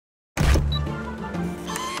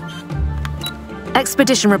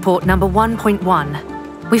Expedition report number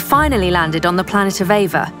 1.1. We finally landed on the planet of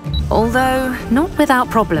Ava, although not without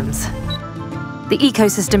problems. The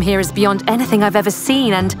ecosystem here is beyond anything I've ever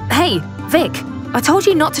seen, and hey, Vic, I told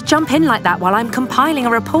you not to jump in like that while I'm compiling a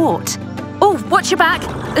report. Oh, watch your back!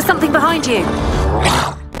 There's something behind you!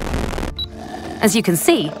 As you can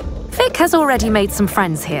see, Vic has already made some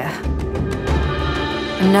friends here.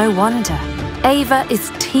 No wonder. Ava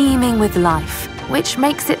is teeming with life, which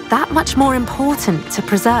makes it that much more important to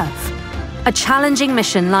preserve. A challenging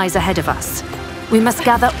mission lies ahead of us. We must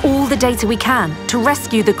gather all the data we can to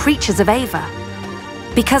rescue the creatures of Ava.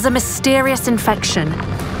 Because a mysterious infection,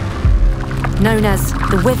 known as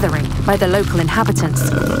the Withering by the local inhabitants,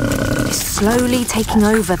 is slowly taking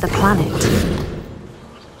over the planet.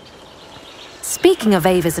 Speaking of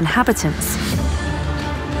Ava's inhabitants,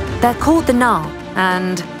 they're called the Null,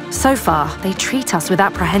 and so far they treat us with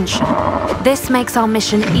apprehension. This makes our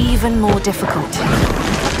mission even more difficult.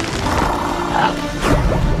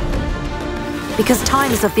 Because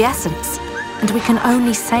time is of the essence, and we can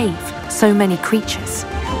only save so many creatures.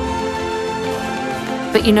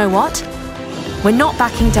 But you know what? We're not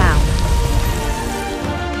backing down.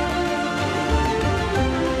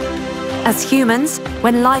 As humans,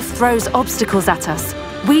 when life throws obstacles at us,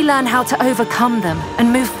 we learn how to overcome them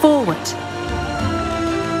and move forward.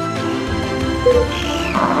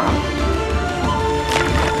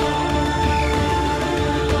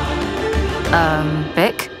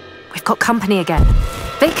 Vic? We've got company again.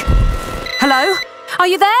 Vic? Hello? Are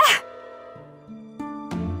you there?